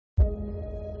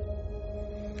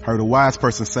Heard a wise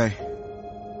person say,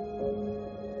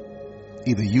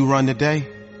 either you run the day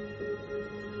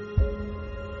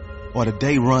or the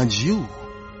day runs you.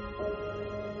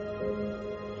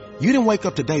 You didn't wake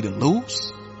up today to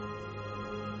lose,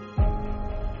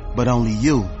 but only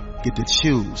you get to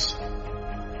choose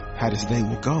how this day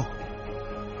will go.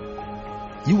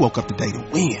 You woke up today to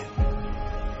win.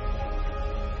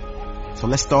 So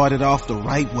let's start it off the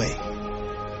right way.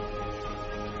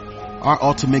 Our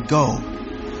ultimate goal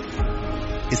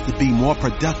is to be more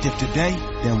productive today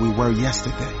than we were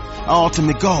yesterday. Our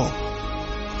ultimate goal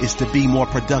is to be more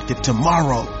productive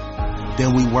tomorrow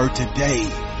than we were today.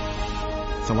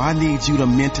 So I need you to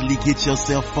mentally get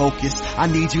yourself focused. I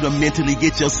need you to mentally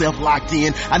get yourself locked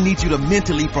in. I need you to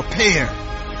mentally prepare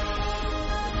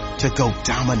to go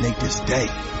dominate this day.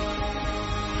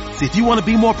 See, if you want to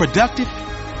be more productive,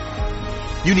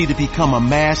 you need to become a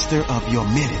master of your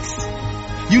minutes.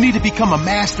 You need to become a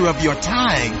master of your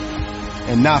time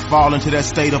and not fall into that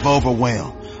state of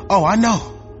overwhelm. Oh, I know,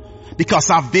 because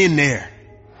I've been there.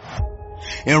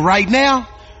 And right now,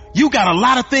 you got a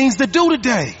lot of things to do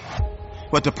today.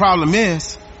 But the problem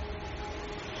is,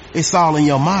 it's all in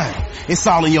your mind. It's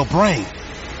all in your brain.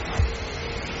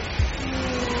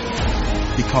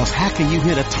 Because how can you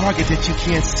hit a target that you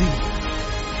can't see?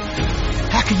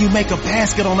 How can you make a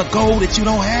basket on a goal that you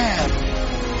don't have?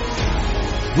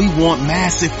 We want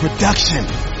massive production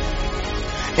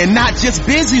and not just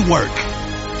busy work.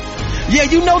 Yeah,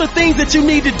 you know the things that you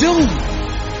need to do,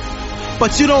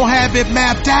 but you don't have it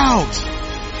mapped out.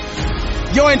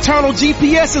 Your internal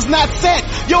GPS is not set.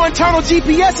 Your internal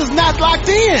GPS is not locked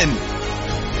in.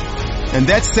 And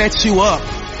that sets you up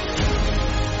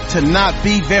to not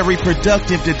be very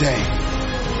productive today.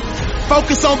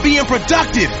 Focus on being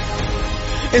productive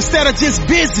instead of just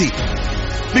busy,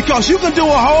 because you can do a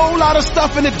whole lot of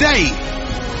stuff in a day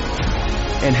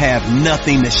and have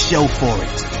nothing to show for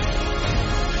it.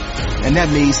 And that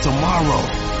means tomorrow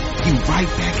you right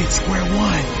back at square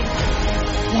one,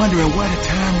 wondering where the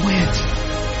time went.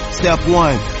 Step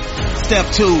 1,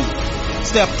 step 2,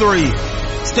 step 3,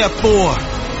 step 4.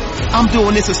 I'm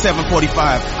doing this at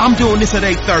 7:45. I'm doing this at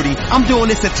 8:30. I'm doing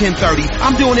this at 10:30.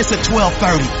 I'm doing this at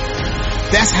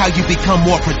 12:30. That's how you become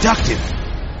more productive.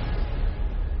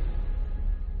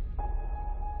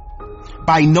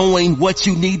 By knowing what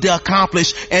you need to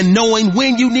accomplish and knowing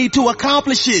when you need to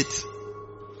accomplish it.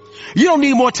 You don't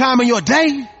need more time in your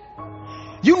day.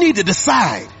 You need to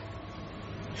decide.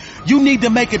 You need to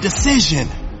make a decision.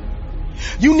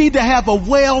 You need to have a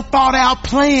well thought out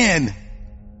plan.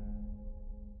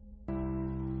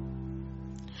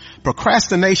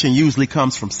 Procrastination usually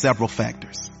comes from several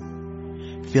factors.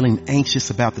 Feeling anxious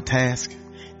about the task,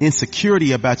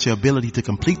 insecurity about your ability to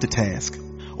complete the task,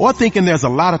 or thinking there's a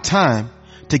lot of time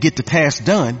to get the task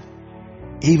done,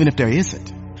 even if there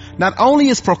isn't. Not only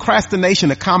is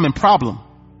procrastination a common problem,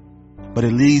 but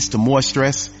it leads to more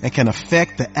stress and can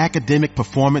affect the academic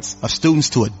performance of students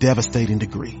to a devastating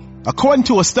degree. According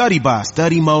to a study by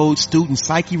Study Mode Student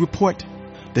Psyche Report,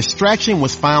 distraction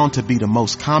was found to be the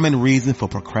most common reason for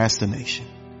procrastination.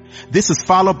 This is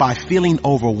followed by feeling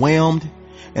overwhelmed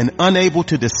and unable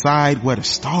to decide where to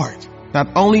start. Not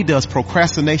only does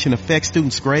procrastination affect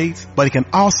students' grades, but it can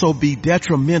also be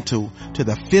detrimental to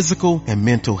their physical and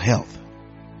mental health.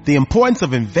 The importance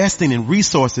of investing in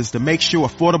resources to make sure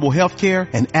affordable health care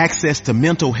and access to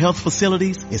mental health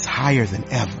facilities is higher than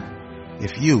ever.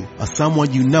 If you or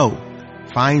someone you know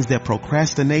finds that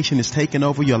procrastination is taking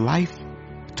over your life,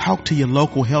 talk to your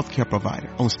local healthcare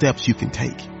provider on steps you can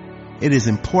take. It is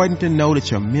important to know that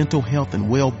your mental health and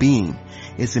well-being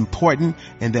is important,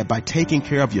 and that by taking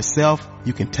care of yourself,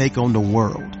 you can take on the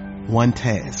world one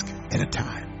task at a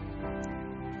time.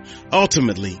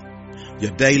 Ultimately,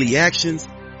 your daily actions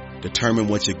determine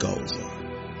what your goals are.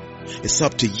 It's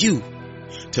up to you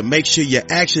to make sure your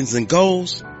actions and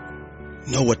goals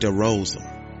know what their roles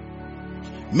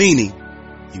are. Meaning,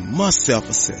 you must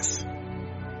self-assess.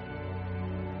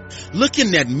 Look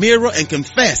in that mirror and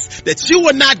confess that you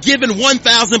are not giving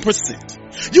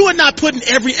 1,000%. You are not putting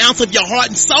every ounce of your heart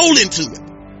and soul into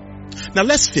it. Now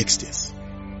let's fix this.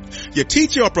 Your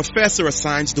teacher or professor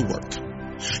assigns the work.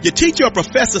 Your teacher or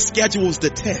professor schedules the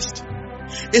test.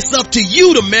 It's up to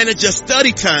you to manage your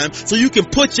study time so you can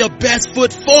put your best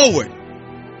foot forward.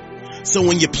 So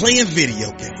when you're playing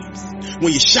video games,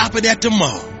 when you're shopping at the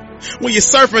mall, when you're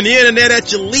surfing the internet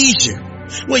at your leisure,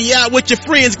 when you're out with your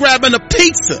friends grabbing a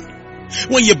pizza,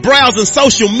 when you're browsing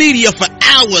social media for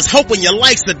hours hoping your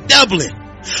likes are doubling,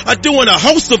 or doing a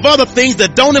host of other things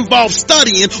that don't involve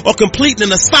studying or completing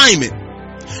an assignment.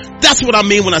 That's what I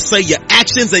mean when I say your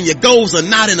actions and your goals are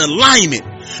not in alignment,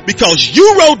 because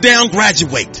you wrote down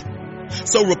graduate.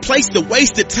 So replace the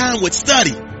wasted time with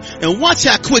study and watch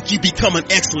how quick you become an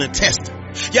excellent tester.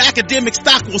 Your academic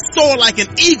stock will soar like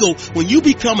an eagle when you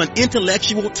become an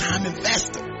intellectual time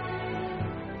investor.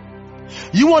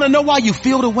 You want to know why you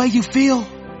feel the way you feel?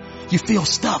 You feel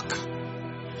stuck.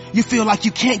 You feel like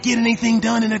you can't get anything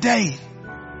done in a day.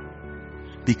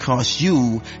 Because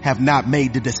you have not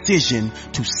made the decision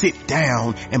to sit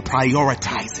down and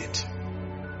prioritize it.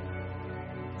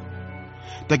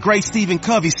 The great Stephen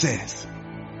Covey says,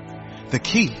 the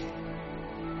key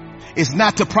is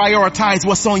not to prioritize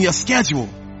what's on your schedule,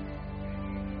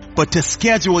 but to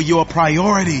schedule your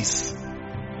priorities.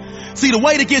 See, the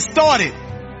way to get started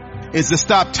is to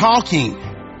stop talking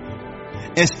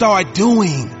and start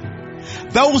doing.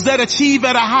 Those that achieve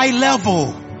at a high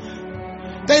level,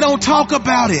 they don't talk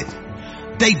about it.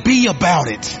 They be about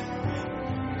it.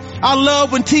 I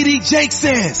love when T.D. Jakes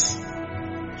says,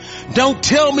 don't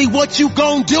tell me what you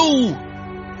gonna do.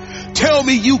 Tell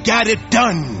me you got it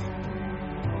done.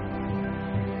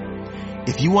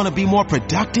 If you want to be more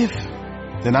productive,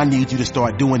 then I need you to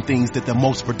start doing things that the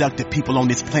most productive people on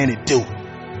this planet do.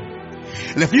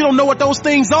 And if you don't know what those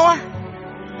things are,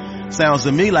 sounds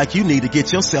to me like you need to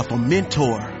get yourself a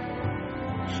mentor.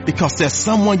 Because there's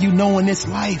someone you know in this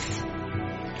life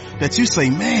that you say,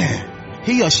 man,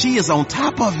 he or she is on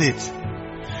top of it.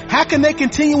 How can they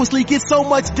continuously get so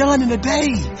much done in a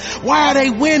day? Why are they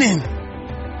winning?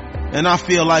 And I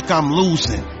feel like I'm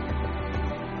losing.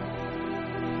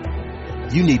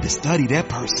 You need to study that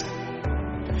person.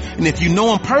 And if you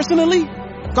know them personally,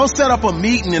 go set up a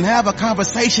meeting and have a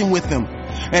conversation with them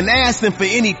and ask them for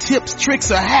any tips, tricks,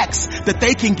 or hacks that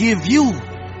they can give you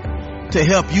to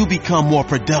help you become more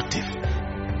productive.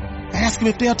 Ask them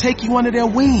if they'll take you under their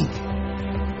wing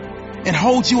and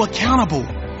hold you accountable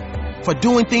for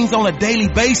doing things on a daily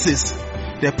basis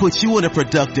that puts you in a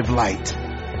productive light.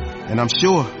 And I'm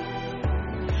sure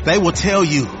they will tell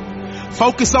you,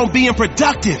 focus on being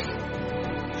productive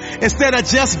instead of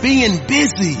just being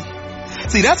busy.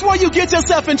 See, that's why you get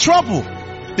yourself in trouble,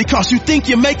 because you think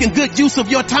you're making good use of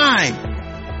your time.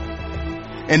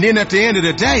 And then at the end of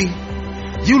the day,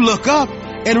 you look up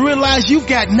and realize you've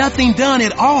got nothing done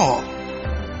at all.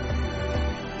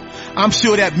 I'm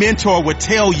sure that mentor would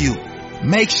tell you,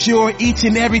 make sure each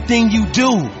and everything you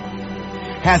do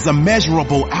has a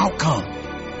measurable outcome.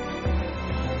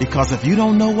 Because if you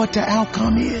don't know what the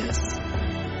outcome is,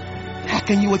 how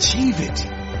can you achieve it?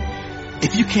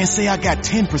 If you can't say I got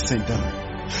 10% done,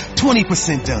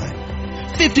 20% done,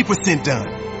 50% done,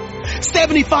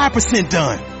 75%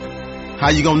 done, how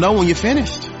you gonna know when you're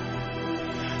finished?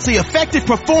 See, effective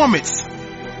performance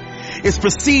is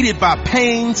preceded by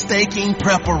painstaking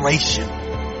preparation.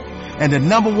 And the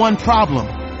number one problem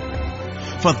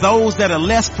for those that are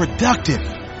less productive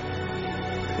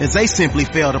is they simply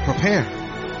fail to prepare.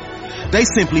 They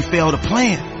simply fail to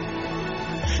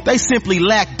plan. They simply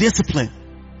lack discipline.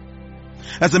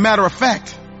 As a matter of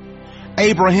fact,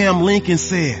 Abraham Lincoln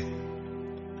said,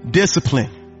 discipline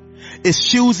is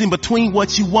choosing between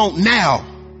what you want now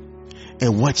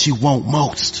and what you want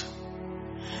most.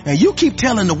 And you keep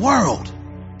telling the world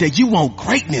that you want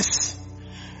greatness.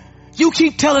 You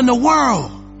keep telling the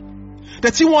world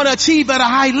that you want to achieve at a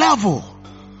high level.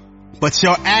 But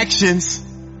your actions,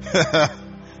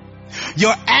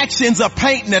 your actions are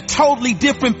painting a totally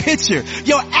different picture.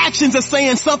 Your actions are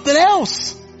saying something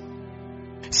else.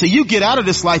 So you get out of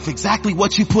this life exactly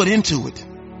what you put into it.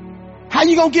 How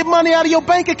you gonna get money out of your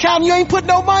bank account and you ain't put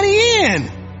no money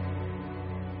in?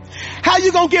 How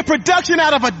you gonna get production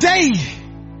out of a day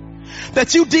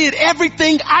that you did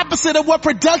everything opposite of what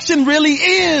production really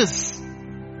is?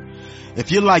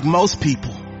 If you're like most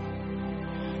people,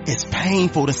 it's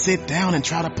painful to sit down and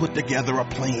try to put together a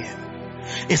plan.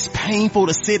 It's painful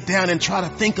to sit down and try to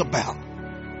think about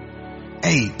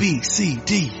A, B, C,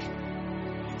 D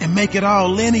and make it all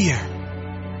linear.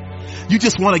 You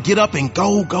just want to get up and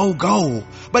go, go, go.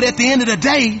 But at the end of the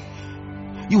day,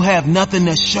 you have nothing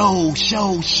to show.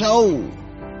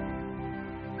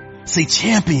 See,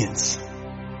 champions,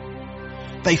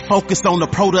 they focus on the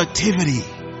productivity.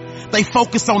 They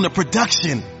focus on the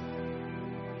production.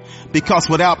 Because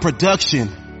without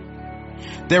production,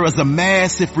 there is a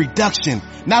massive reduction,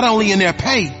 not only in their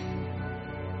pay,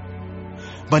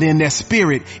 but in their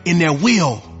spirit, in their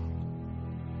will.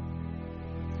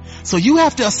 So you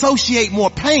have to associate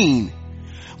more pain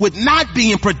with not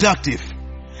being productive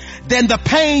than the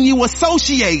pain you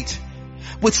associate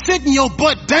with sitting your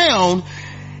butt down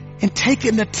and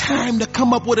taking the time to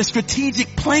come up with a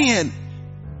strategic plan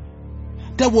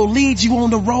that will lead you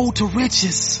on the road to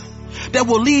riches. that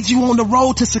will lead you on the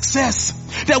road to success,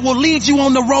 that will lead you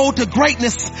on the road to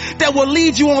greatness, that will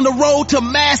lead you on the road to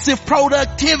massive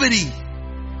productivity.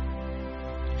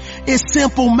 It's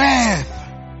simple math.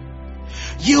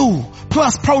 You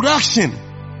plus production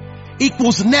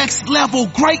equals next level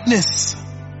greatness.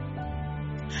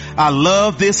 I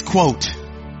love this quote.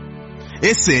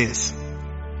 It says,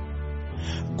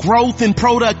 growth and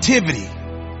productivity,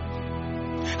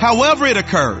 however it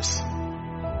occurs,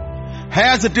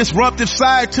 has a disruptive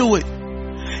side to it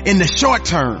in the short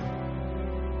term.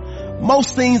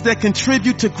 Most things that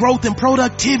contribute to growth and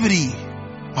productivity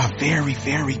are very,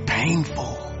 very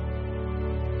painful.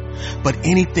 But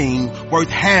anything worth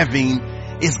having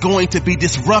is going to be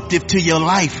disruptive to your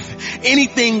life.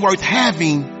 Anything worth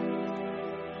having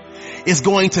is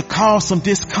going to cause some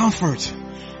discomfort.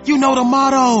 You know the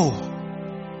motto.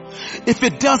 If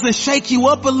it doesn't shake you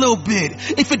up a little bit,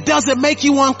 if it doesn't make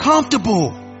you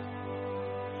uncomfortable,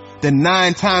 then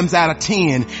 9 times out of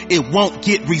 10, it won't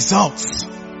get results.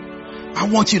 I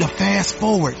want you to fast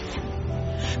forward.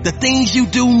 The things you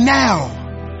do now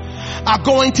are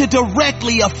going to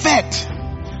directly affect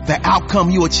the outcome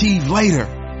you achieve later.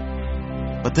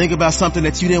 But think about something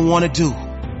that you didn't want to do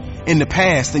in the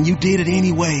past and you did it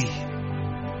anyway.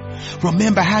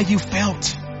 Remember how you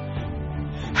felt.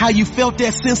 How you felt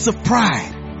that sense of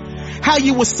pride. How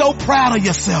you were so proud of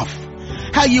yourself.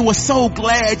 How you were so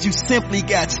glad you simply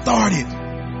got started.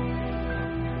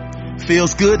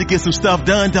 Feels good to get some stuff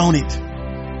done, don't it?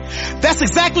 That's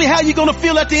exactly how you're going to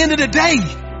feel at the end of the day.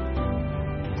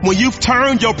 When you've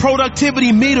turned your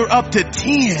productivity meter up to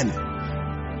 10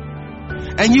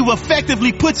 and you've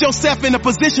effectively put yourself in a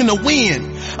position to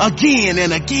win again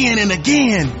and again and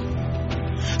again.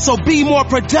 So be more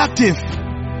productive.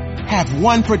 Have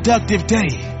one productive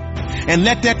day and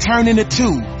let that turn into 2,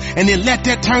 and then let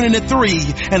that turn into 3,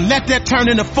 and let that turn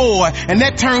into 4, and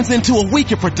that turns into a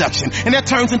week of production, and that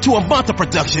turns into a month of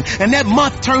production, and that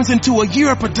month turns into a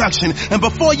year of production, and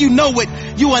before you know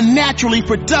it, you are naturally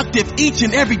productive each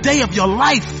and every day of your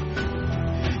life.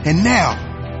 And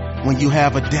now, when you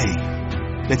have a day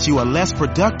that you are less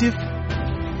productive,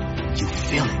 you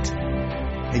feel it,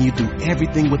 and you do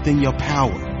everything within your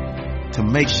power to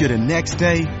make sure the next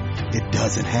day it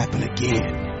doesn't happen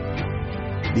again.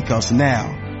 Because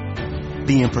now,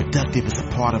 being productive is a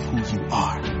part of who you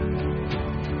are.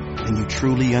 And you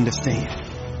truly understand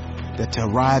that to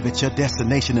arrive at your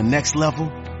destination, the next level,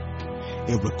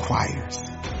 it requires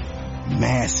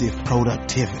massive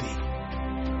productivity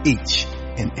each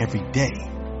and every day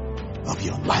of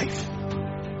your life.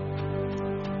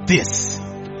 This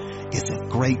is a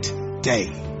great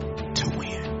day